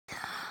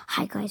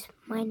Hi guys,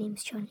 my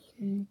name's Johnny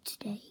and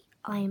today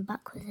I am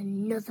back with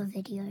another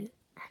video and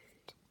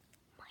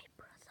my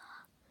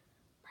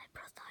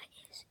brother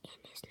is in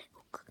his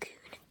little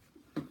cocoon.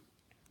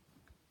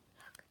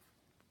 Look,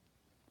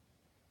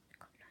 it's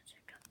got loads of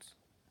dots.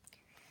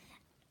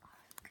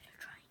 I'm going to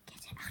try and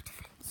get it out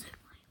of it, so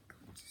I'm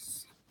going to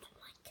set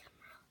my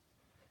camera.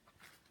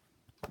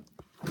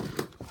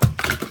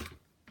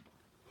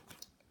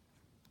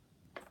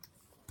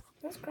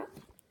 That's crap.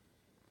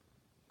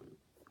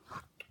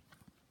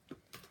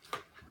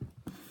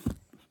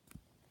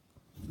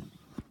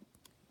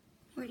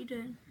 What are you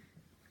doing?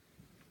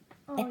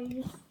 Oh,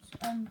 you just,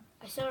 I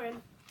saw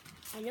him.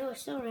 I know I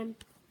saw him.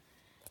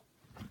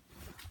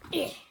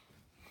 It's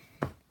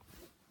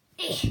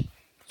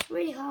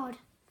really hard,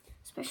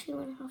 especially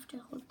when I have to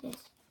hold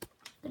this.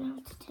 I'm going to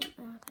have to take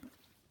that out and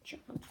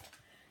jump.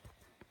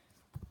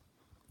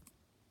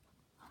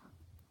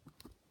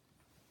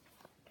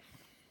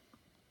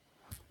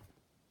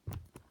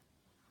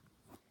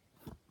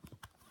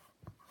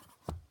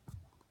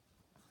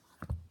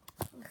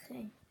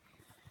 Okay.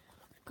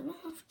 I'm going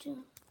to have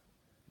to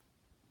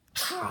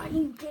try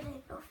and get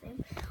it off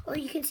him. Oh,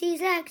 you can see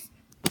his legs.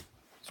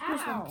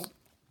 ow!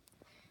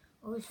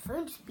 Oh, his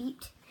phone just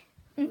beeped.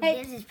 Oh,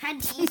 there's his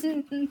panties.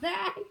 You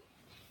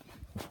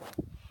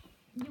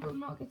will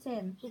not get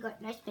in. He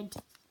got nice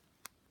panties.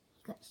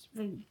 He got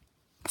very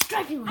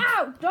stripy ones.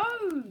 Ow,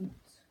 don't!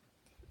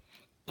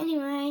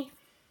 Anyway,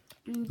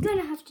 I'm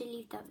gonna have to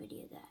leave that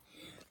video there.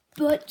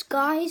 But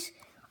guys,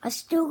 I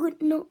still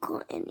not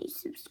got any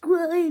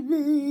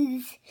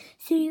subscribers.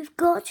 So you've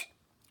got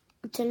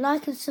to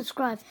like and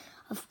subscribe.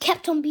 I've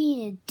kept on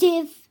being a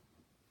div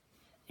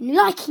and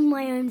liking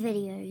my own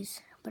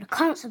videos, but I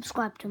can't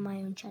subscribe to my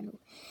own channel.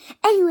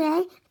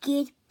 Anyway,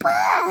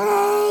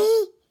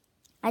 goodbye.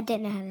 I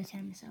don't know how to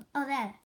turn this off. Oh, there.